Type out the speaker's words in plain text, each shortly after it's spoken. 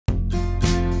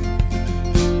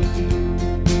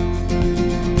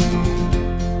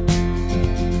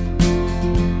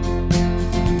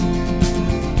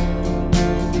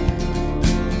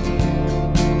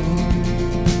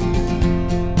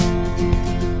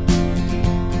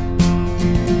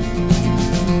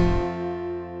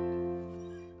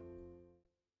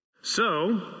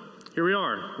So, here we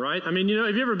are, right? I mean, you know,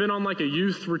 have you ever been on like a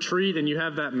youth retreat and you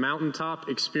have that mountaintop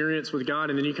experience with God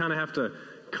and then you kind of have to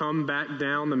come back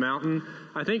down the mountain?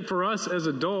 I think for us as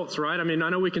adults, right? I mean, I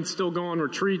know we can still go on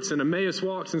retreats and Emmaus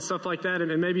walks and stuff like that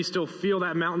and maybe still feel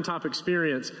that mountaintop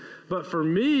experience. But for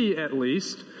me, at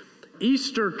least,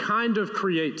 Easter kind of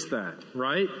creates that,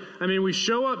 right? I mean, we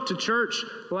show up to church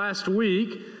last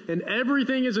week and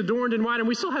everything is adorned in white, and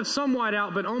we still have some white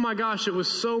out, but oh my gosh, it was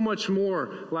so much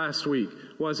more last week,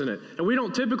 wasn't it? And we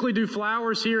don't typically do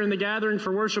flowers here in the gathering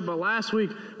for worship, but last week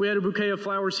we had a bouquet of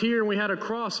flowers here, and we had a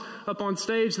cross up on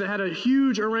stage that had a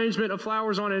huge arrangement of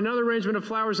flowers on it, another arrangement of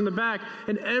flowers in the back,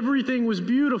 and everything was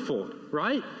beautiful,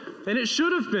 right? And it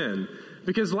should have been.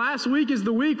 Because last week is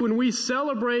the week when we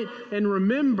celebrate and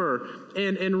remember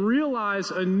and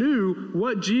realize anew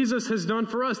what Jesus has done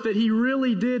for us, that he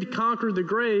really did conquer the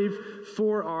grave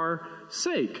for our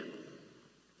sake.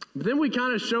 But then we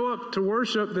kind of show up to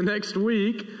worship the next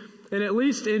week, and at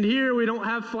least in here we don't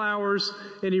have flowers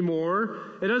anymore.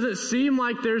 It doesn't seem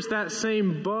like there's that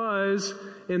same buzz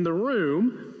in the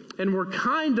room, and we're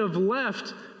kind of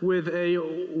left with a,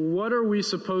 what are we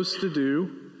supposed to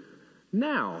do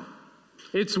now?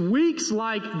 It's weeks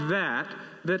like that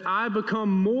I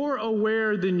become more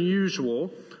aware than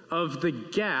usual of the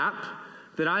gap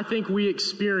that I think we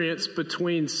experience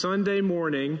between Sunday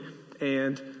morning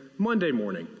and Monday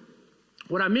morning.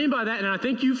 What I mean by that, and I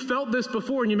think you've felt this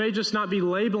before and you may just not be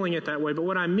labeling it that way, but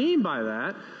what I mean by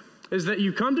that is that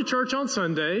you come to church on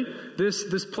Sunday,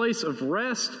 this place of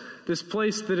rest, this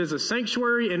place that is a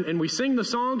sanctuary, and we sing the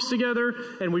songs together,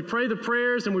 and we pray the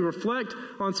prayers, and we reflect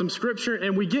on some scripture,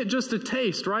 and we get just a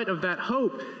taste, right, of that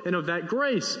hope, and of that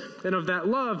grace, and of that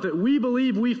love that we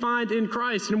believe we find in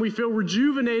Christ, and we feel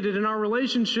rejuvenated in our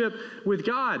relationship with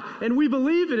God. And we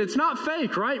believe it. It's not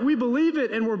fake, right? We believe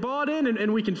it, and we're bought in,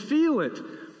 and we can feel it.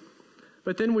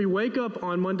 But then we wake up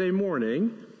on Monday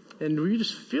morning, and we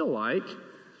just feel like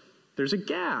there's a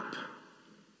gap.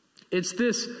 It's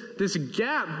this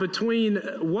gap between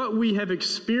what we have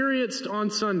experienced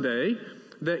on Sunday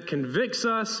that convicts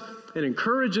us and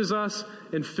encourages us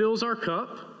and fills our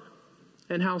cup,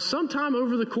 and how sometime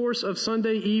over the course of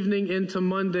Sunday evening into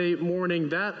Monday morning,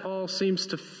 that all seems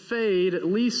to fade at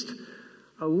least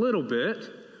a little bit.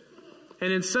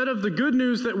 And instead of the good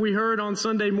news that we heard on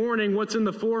Sunday morning, what's in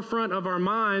the forefront of our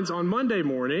minds on Monday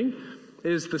morning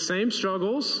is the same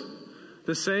struggles,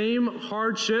 the same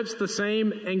hardships, the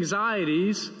same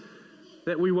anxieties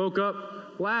that we woke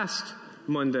up last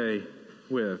Monday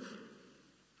with.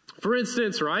 For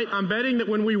instance, right, I'm betting that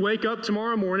when we wake up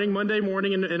tomorrow morning, Monday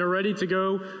morning, and are ready to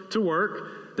go to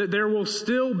work, that there will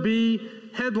still be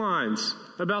headlines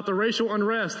about the racial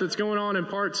unrest that's going on in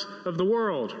parts of the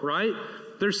world, right?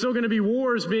 There's still going to be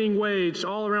wars being waged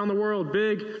all around the world,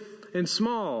 big and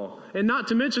small. And not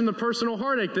to mention the personal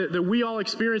heartache that we all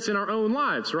experience in our own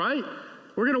lives, right?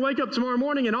 We're going to wake up tomorrow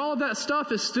morning and all of that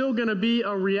stuff is still going to be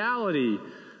a reality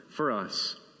for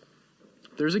us.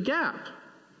 There's a gap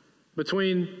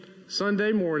between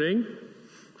Sunday morning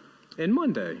and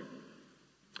Monday.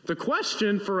 The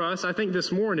question for us, I think,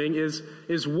 this morning is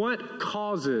what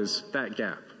causes that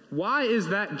gap? Why is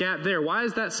that gap there? Why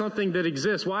is that something that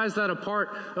exists? Why is that a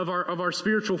part of our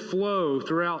spiritual flow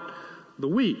throughout the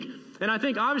week? And I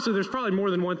think obviously there's probably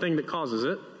more than one thing that causes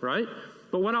it, right?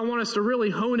 But what I want us to really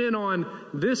hone in on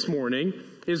this morning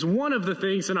is one of the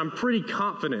things that I'm pretty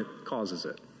confident causes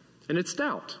it. And it's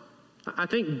doubt. I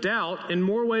think doubt, in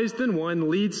more ways than one,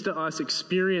 leads to us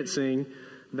experiencing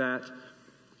that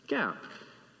gap.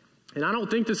 And I don't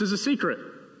think this is a secret.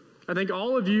 I think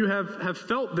all of you have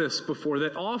felt this before,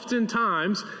 that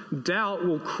oftentimes doubt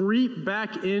will creep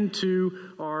back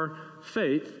into our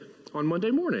faith on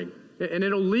Monday morning. And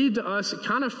it'll lead to us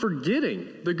kind of forgetting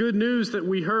the good news that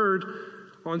we heard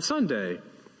on Sunday.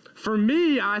 For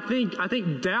me, I think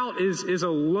doubt is a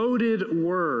loaded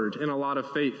word in a lot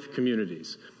of faith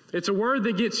communities. It's a word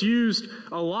that gets used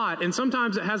a lot, and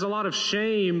sometimes it has a lot of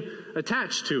shame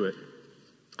attached to it.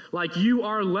 Like you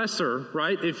are lesser,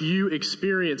 right, if you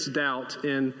experience doubt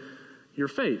in your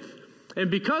faith. And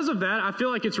because of that, I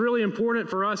feel like it's really important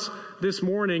for us this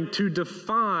morning to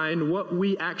define what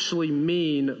we actually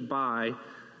mean by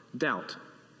doubt.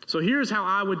 So here's how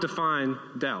I would define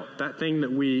doubt, that thing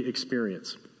that we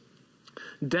experience.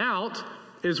 Doubt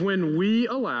is when we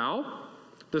allow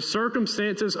the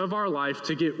circumstances of our life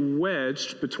to get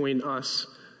wedged between us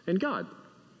and God.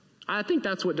 I think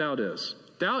that's what doubt is.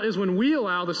 Doubt is when we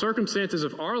allow the circumstances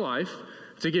of our life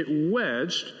to get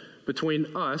wedged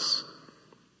between us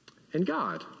and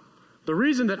God. The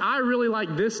reason that I really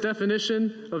like this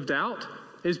definition of doubt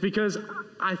is because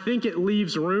I think it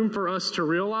leaves room for us to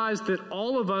realize that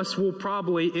all of us will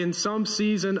probably, in some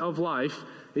season of life,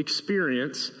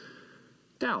 experience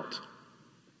doubt.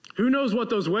 Who knows what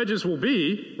those wedges will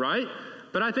be, right?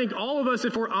 But I think all of us,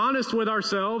 if we're honest with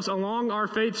ourselves along our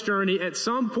faith's journey, at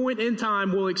some point in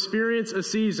time will experience a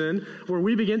season where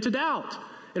we begin to doubt.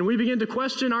 And we begin to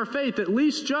question our faith, at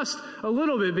least just a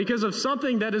little bit, because of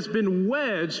something that has been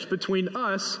wedged between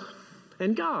us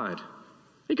and God.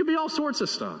 It could be all sorts of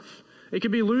stuff. It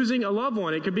could be losing a loved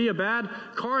one. It could be a bad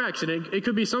car accident. It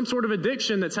could be some sort of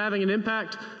addiction that's having an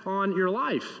impact on your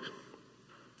life.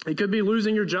 It could be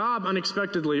losing your job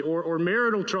unexpectedly, or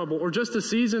marital trouble, or just a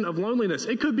season of loneliness.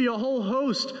 It could be a whole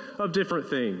host of different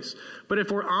things. But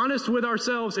if we're honest with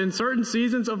ourselves, in certain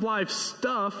seasons of life,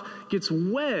 stuff gets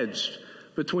wedged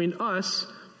between us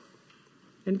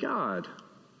and God.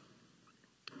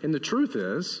 And the truth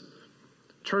is,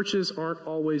 churches aren't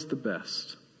always the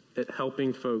best at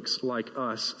helping folks like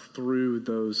us through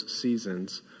those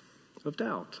seasons of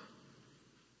doubt.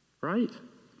 Right?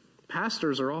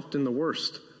 Pastors are often the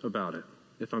worst about it,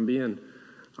 if I'm being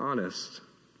honest.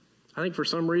 I think for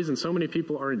some reason, so many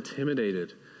people are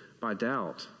intimidated by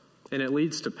doubt. And it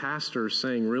leads to pastors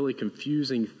saying really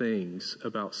confusing things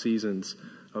about seasons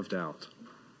of doubt.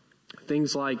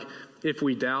 Things like, if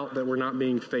we doubt that we're not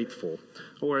being faithful,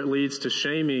 or it leads to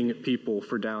shaming people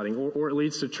for doubting, or it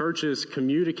leads to churches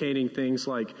communicating things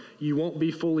like, you won't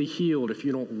be fully healed if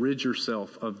you don't rid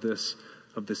yourself of this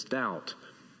doubt.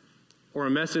 Or a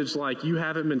message like, you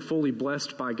haven't been fully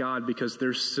blessed by God because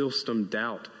there's still some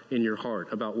doubt in your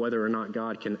heart about whether or not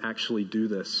God can actually do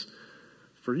this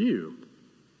for you.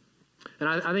 And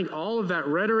I think all of that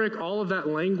rhetoric, all of that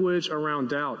language around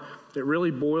doubt, it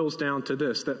really boils down to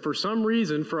this, that for some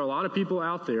reason, for a lot of people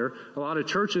out there, a lot of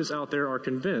churches out there are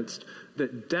convinced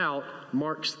that doubt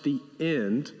marks the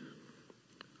end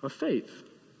of faith.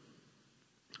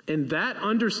 And that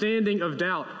understanding of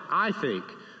doubt, I think,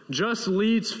 just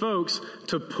leads folks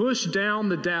to push down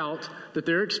the doubt that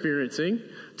they're experiencing,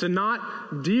 to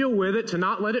not deal with it, to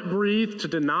not let it breathe, to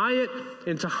deny it,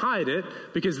 and to hide it,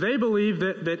 because they believe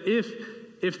that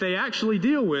if they actually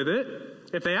deal with it,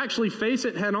 if they actually face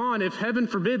it head on, if heaven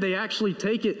forbid they actually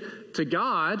take it to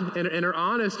God and are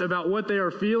honest about what they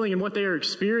are feeling and what they are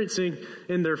experiencing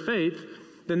in their faith,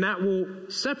 then that will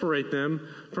separate them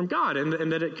from God,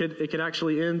 and that it could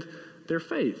actually end their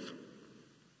faith.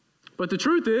 But the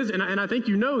truth is, and I think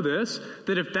you know this,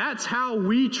 that if that's how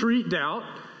we treat doubt,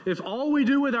 if all we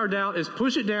do with our doubt is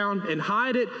push it down and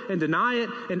hide it and deny it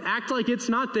and act like it's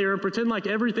not there and pretend like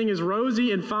everything is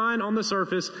rosy and fine on the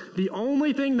surface, the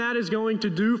only thing that is going to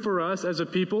do for us as a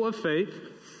people of faith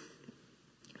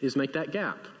is make that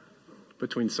gap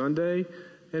between Sunday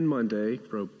and Monday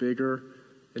grow bigger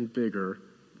and bigger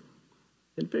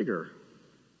and bigger.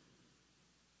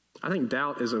 I think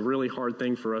doubt is a really hard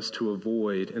thing for us to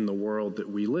avoid in the world that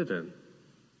we live in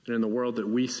and in the world that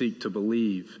we seek to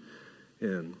believe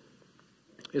in.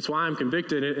 It's why I'm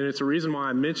convicted, and it's a reason why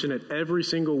I mention it every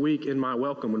single week in my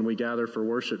welcome when we gather for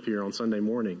worship here on Sunday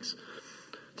mornings,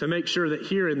 to make sure that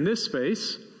here in this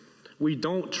space, we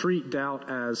don't treat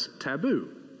doubt as taboo,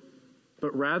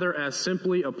 but rather as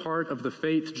simply a part of the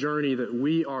faith journey that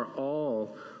we are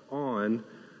all on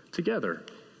together.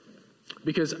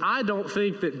 Because I don't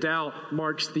think that doubt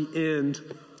marks the end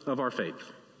of our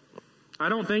faith. I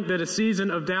don't think that a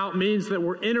season of doubt means that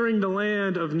we're entering the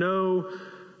land of no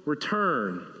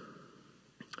return.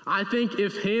 I think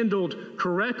if handled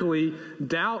correctly,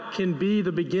 doubt can be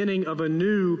the beginning of a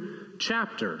new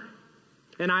chapter.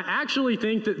 And I actually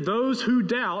think that those who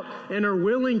doubt and are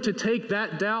willing to take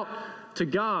that doubt to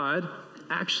God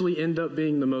actually end up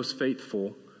being the most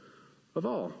faithful of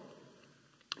all.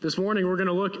 This morning, we're going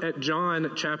to look at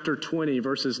John chapter 20,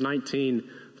 verses 19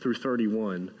 through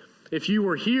 31. If you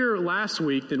were here last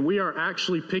week, then we are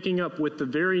actually picking up with the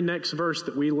very next verse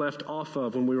that we left off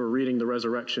of when we were reading the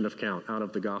resurrection account out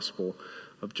of the Gospel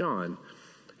of John.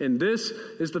 And this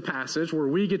is the passage where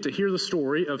we get to hear the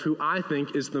story of who I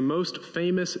think is the most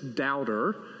famous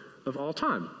doubter of all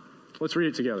time. Let's read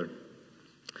it together.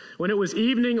 When it was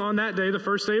evening on that day, the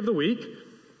first day of the week,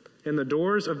 and the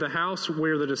doors of the house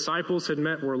where the disciples had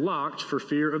met were locked for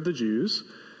fear of the Jews,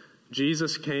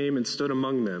 Jesus came and stood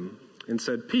among them and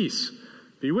said, "Peace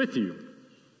be with you."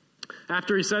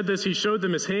 After he said this, he showed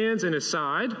them his hands and his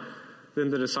side.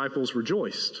 Then the disciples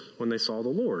rejoiced when they saw the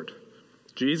Lord.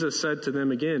 Jesus said to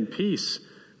them again, "Peace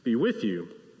be with you.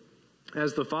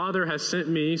 As the Father has sent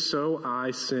me, so I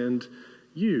send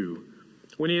you."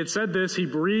 When he had said this, he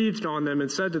breathed on them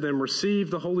and said to them,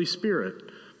 "Receive the Holy Spirit.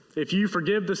 If you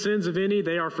forgive the sins of any,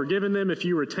 they are forgiven them. If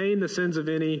you retain the sins of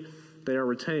any, they are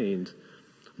retained."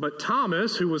 But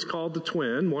Thomas, who was called the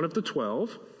twin, one of the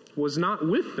 12, was not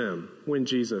with them when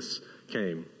Jesus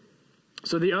came.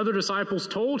 So the other disciples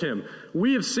told him,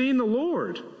 "We have seen the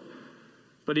Lord."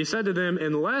 But he said to them,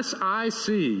 "Unless I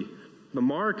see the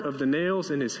mark of the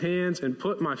nails in his hands and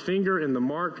put my finger in the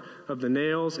mark of the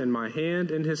nails and my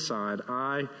hand in his side,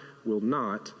 I will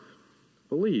not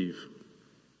believe."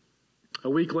 A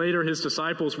week later, his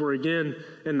disciples were again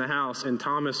in the house, and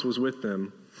Thomas was with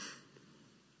them.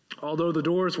 Although the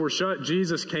doors were shut,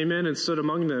 Jesus came in and stood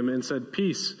among them and said,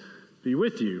 "Peace be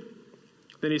with you."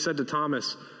 Then he said to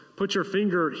Thomas, "Put your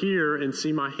finger here and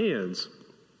see my hands.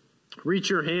 Reach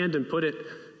your hand and put it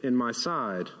in my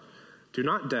side. Do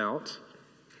not doubt,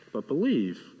 but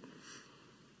believe."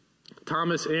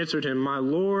 Thomas answered him, "My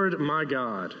Lord, my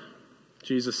God."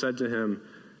 Jesus said to him,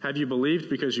 "Have you believed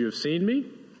because you have seen me?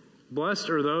 Blessed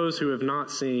are those who have not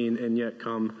seen and yet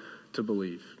come to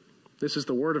believe." This is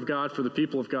the word of God for the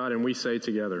people of God, and we say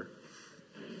together.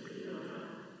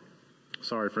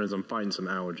 Sorry, friends, I'm fighting some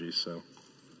allergies, so.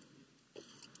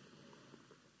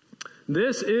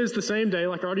 This is the same day,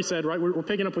 like I already said, right? We're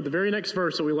picking up with the very next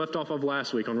verse that we left off of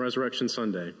last week on Resurrection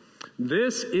Sunday.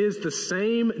 This is the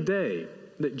same day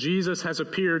that Jesus has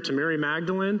appeared to Mary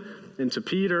Magdalene and to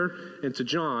Peter and to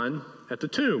John at the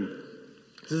tomb.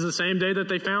 This is the same day that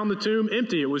they found the tomb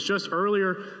empty. It was just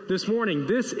earlier this morning.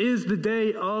 This is the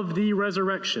day of the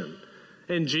resurrection.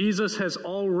 And Jesus has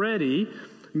already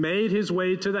made his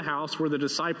way to the house where the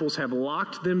disciples have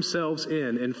locked themselves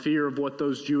in fear of what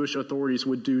those Jewish authorities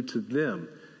would do to them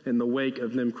in the wake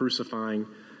of them crucifying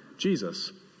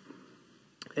Jesus.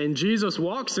 And Jesus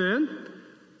walks in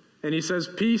and he says,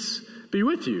 "Peace be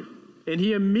with you." And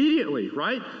he immediately,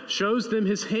 right, shows them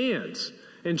his hands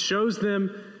and shows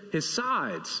them his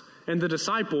sides. And the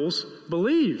disciples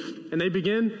believe and they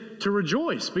begin to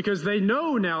rejoice because they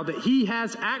know now that he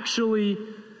has actually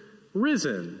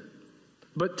risen.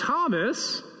 But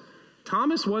Thomas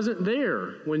wasn't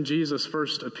there when Jesus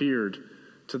first appeared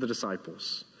to the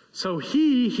disciples. So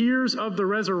he hears of the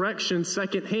resurrection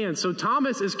secondhand. So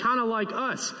Thomas is kind of like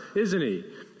us, isn't he?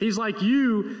 He's like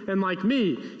you and like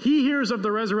me. He hears of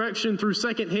the resurrection through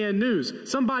secondhand news.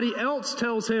 Somebody else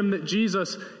tells him that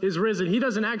Jesus is risen. He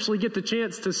doesn't actually get the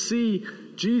chance to see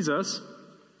Jesus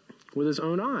with his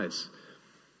own eyes.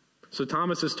 So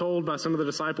Thomas is told by some of the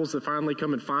disciples that finally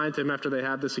come and find him after they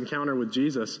have this encounter with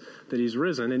Jesus that he's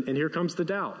risen. And here comes the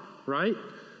doubt, right?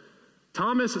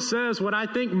 Thomas says what I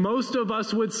think most of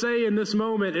us would say in this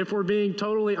moment if we're being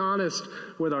totally honest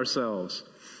with ourselves.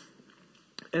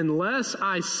 "Unless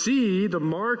I see the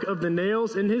mark of the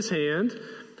nails in his hand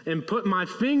and put my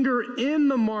finger in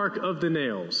the mark of the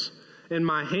nails and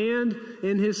my hand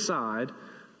in his side,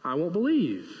 I won't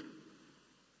believe."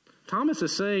 Thomas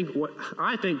is saying what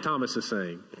I think Thomas is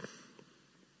saying.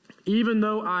 Even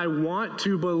though I want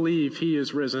to believe he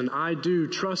is risen, I do,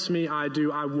 trust me, I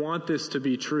do. I want this to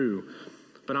be true,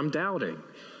 but I'm doubting.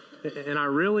 And I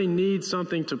really need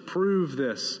something to prove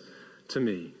this to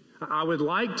me. I would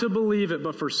like to believe it,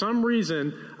 but for some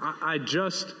reason, I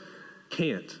just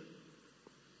can't.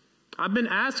 I've been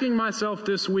asking myself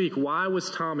this week, why was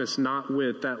Thomas not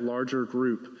with that larger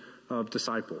group of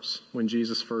disciples when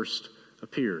Jesus first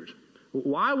appeared?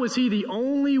 Why was he the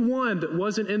only one that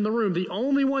wasn't in the room, the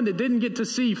only one that didn't get to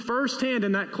see firsthand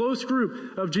in that close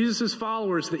group of Jesus'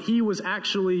 followers that he was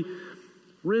actually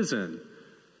risen?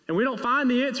 And we don't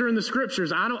find the answer in the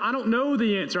scriptures. I don't know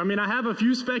the answer. I mean, I have a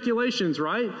few speculations,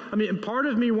 right? I mean, and part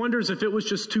of me wonders if it was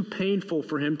just too painful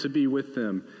for him to be with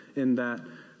them in that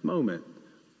moment.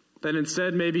 That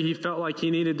instead maybe he felt like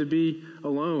he needed to be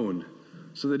alone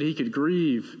so that he could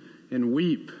grieve and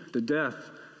weep the death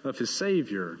of his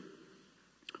Savior.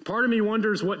 Part of me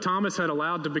wonders what Thomas had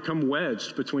allowed to become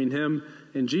wedged between him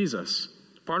and Jesus.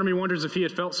 Part of me wonders if he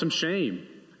had felt some shame,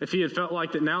 if he had felt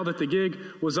like that now that the gig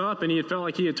was up and he had felt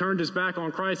like he had turned his back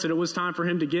on Christ, that it was time for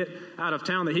him to get out of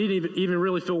town, that he didn't even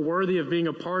really feel worthy of being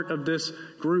a part of this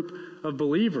group of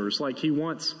believers like he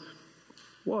once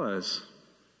was.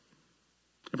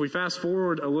 If we fast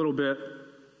forward a little bit,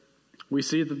 we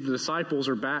see that the disciples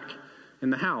are back in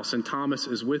the house and Thomas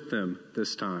is with them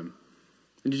this time.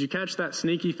 And did you catch that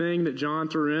sneaky thing that John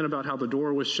threw in about how the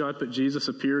door was shut, but Jesus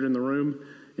appeared in the room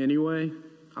anyway?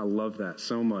 I love that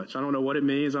so much. I don't know what it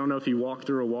means. I don't know if he walked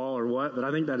through a wall or what, but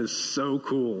I think that is so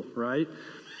cool, right?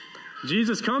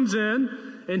 Jesus comes in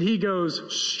and he goes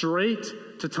straight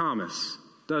to Thomas,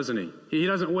 doesn't he? He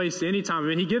doesn't waste any time. I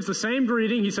mean, he gives the same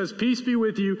greeting. He says, "Peace be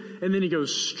with you," and then he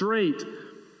goes straight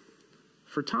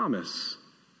for Thomas.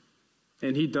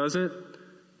 And he doesn't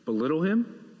belittle him.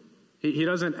 He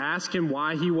doesn't ask him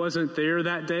why he wasn't there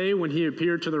that day when he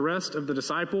appeared to the rest of the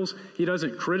disciples. He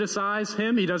doesn't criticize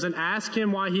him. He doesn't ask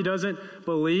him why he doesn't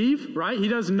believe, right? He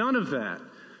does none of that.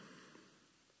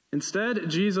 Instead,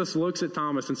 Jesus looks at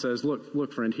Thomas and says,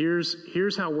 look, friend,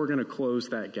 here's how we're going to close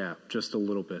that gap just a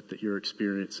little bit that you're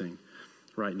experiencing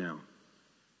right now.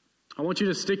 I want you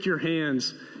to stick your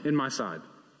hands in my side.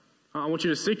 I want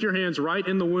you to stick your hands right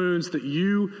in the wounds that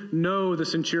you know the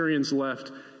centurions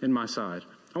left in my side.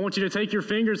 I want you to take your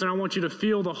fingers and I want you to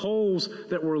feel the holes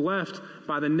that were left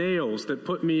by the nails that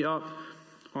put me up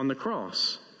on the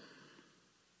cross,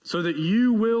 so that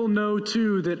you will know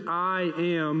too that I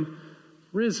am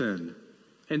risen.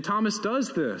 And Thomas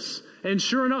does this. And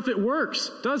sure enough, it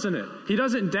works, doesn't it? He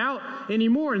doesn't doubt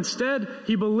anymore. Instead,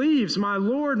 he believes, my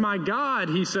Lord, my God,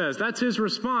 he says. That's his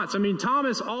response. I mean,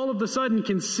 Thomas all of a sudden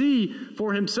can see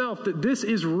for himself that this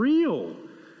is real,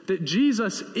 that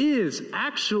Jesus is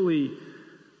actually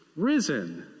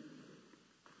risen.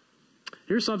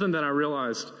 Here's something that I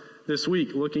realized this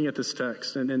week looking at this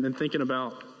text and thinking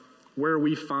about where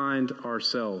we find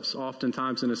ourselves,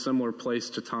 oftentimes in a similar place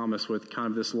to Thomas, with kind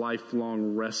of this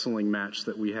lifelong wrestling match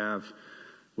that we have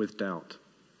with doubt.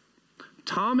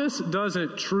 Thomas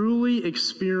doesn't truly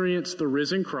experience the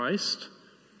risen Christ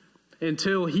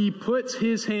until he puts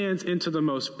his hands into the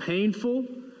most painful,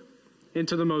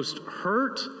 into the most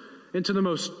hurt, into the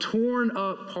most torn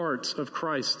up parts of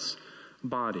Christ's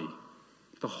body.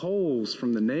 The holes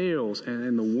from the nails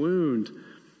and the wound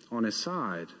on his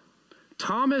side.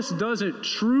 Thomas doesn't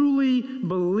truly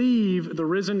believe the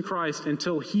risen Christ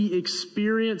until he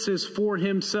experiences for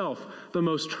himself the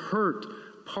most hurt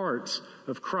parts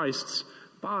of Christ's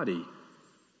body.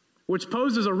 Which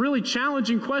poses a really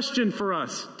challenging question for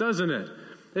us, doesn't it?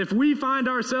 If we find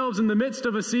ourselves in the midst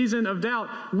of a season of doubt,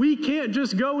 we can't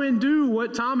just go and do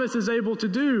what Thomas is able to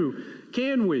do,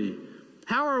 can we?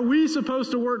 How are we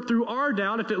supposed to work through our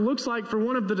doubt if it looks like for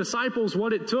one of the disciples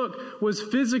what it took was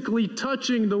physically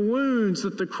touching the wounds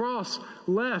that the cross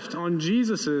left on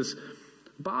Jesus'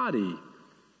 body?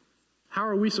 How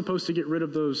are we supposed to get rid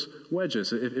of those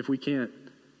wedges if we can't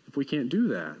do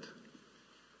that?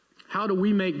 How do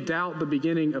we make doubt the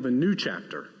beginning of a new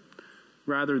chapter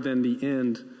rather than the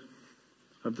end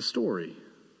of the story?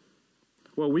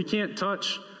 Well, we can't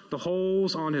touch the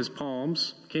holes on his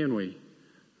palms, can we?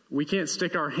 We can't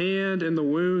stick our hand in the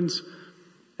wounds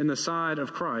in the side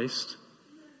of Christ.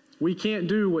 We can't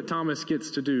do what Thomas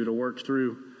gets to do to work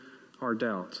through our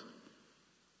doubt.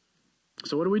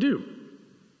 So what do?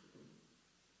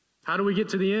 How do we get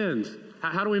to the end?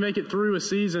 How do we make it through a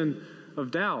season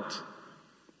of doubt?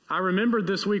 I remembered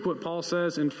this week what Paul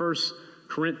says in 1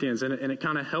 Corinthians, and it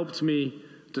kind of helped me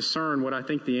discern what I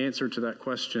think the answer to that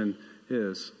question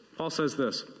is. Paul says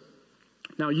this: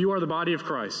 now you are the body of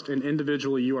Christ, and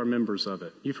individually you are members of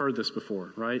it. You've heard this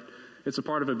before, right? It's a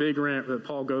part of a big rant that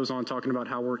Paul goes on talking about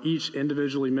how we're each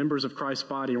individually members of Christ's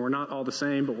body, and we're not all the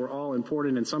same, but we're all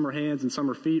important, and some are hands and some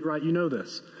are feet, right? You know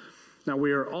this. Now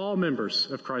we are all members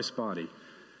of Christ's body,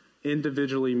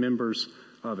 individually members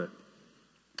of it.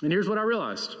 And here's what I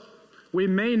realized. We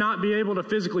may not be able to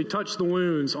physically touch the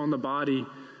wounds on the body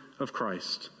of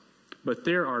Christ, but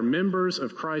there are members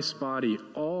of Christ's body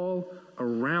all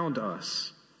around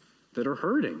us that are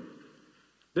hurting.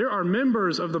 There are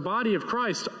members of the body of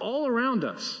Christ all around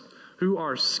us who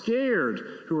are scared,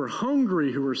 who are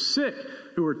hungry, who are sick,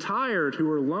 who are tired,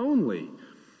 who are lonely.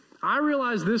 I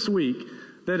realized this week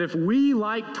that if we,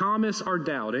 like Thomas, are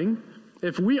doubting,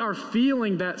 if we are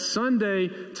feeling that Sunday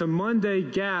to Monday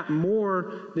gap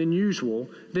more than usual,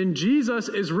 then Jesus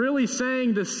is really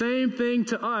saying the same thing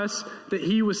to us that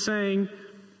he was saying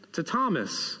to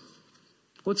Thomas.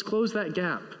 Let's close that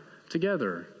gap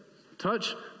together.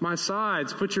 Touch my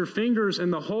sides. Put your fingers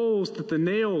in the holes that the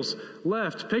nails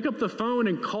left. Pick up the phone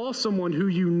and call someone who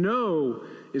you know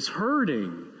is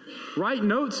hurting. Write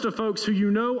notes to folks who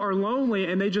you know are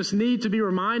lonely and they just need to be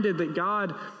reminded that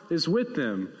God is with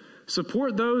them.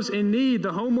 Support those in need,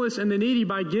 the homeless and the needy,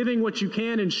 by giving what you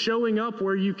can and showing up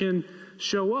where you can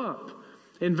show up.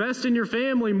 Invest in your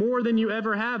family more than you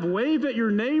ever have. Wave at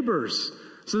your neighbors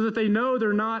so that they know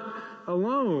they're not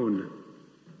alone.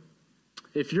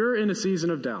 If you're in a season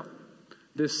of doubt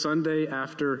this Sunday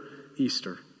after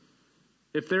Easter,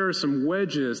 if there are some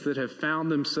wedges that have found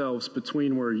themselves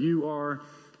between where you are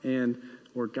and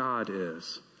where God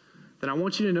is, then I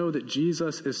want you to know that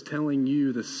Jesus is telling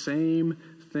you the same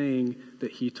thing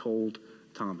that he told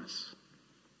Thomas.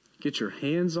 Get your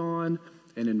hands on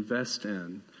and invest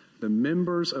in the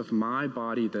members of my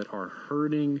body that are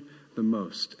hurting the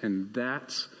most, and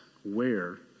that's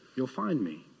where you'll find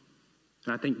me.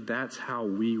 And I think that's how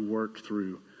we work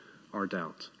through our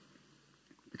doubt.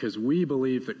 because we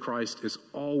believe that Christ is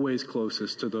always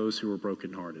closest to those who are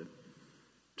brokenhearted.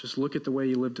 Just look at the way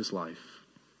he lived his life,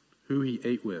 who he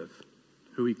ate with,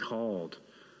 who he called,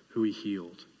 who he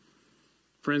healed.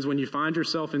 Friends, when you find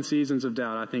yourself in seasons of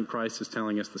doubt, I think Christ is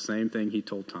telling us the same thing he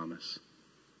told Thomas.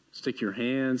 Stick your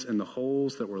hands in the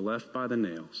holes that were left by the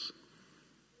nails.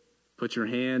 Put your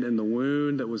hand in the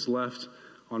wound that was left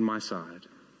on my side,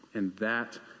 and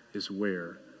that is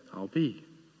where I'll be.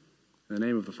 In the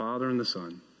name of the Father, and the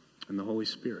Son, and the Holy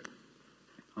Spirit.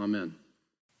 Amen.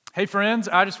 Hey friends,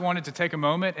 I just wanted to take a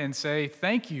moment and say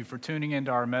thank you for tuning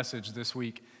into our message this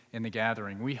week in the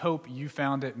gathering. We hope you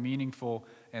found it meaningful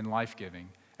and life-giving.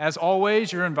 As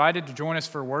always, you're invited to join us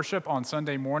for worship on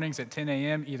Sunday mornings at 10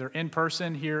 a.m., either in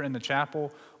person here in the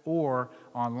chapel or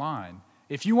online.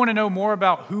 If you want to know more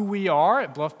about who we are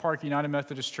at Bluff Park United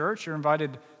Methodist Church, you're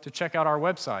invited to check out our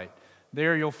website.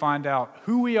 There you'll find out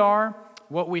who we are,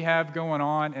 what we have going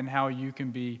on, and how you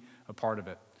can be a part of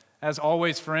it. As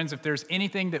always, friends, if there's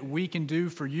anything that we can do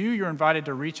for you, you're invited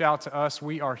to reach out to us.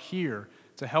 We are here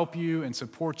to help you and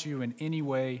support you in any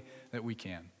way that we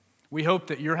can. We hope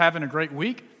that you're having a great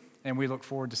week, and we look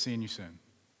forward to seeing you soon.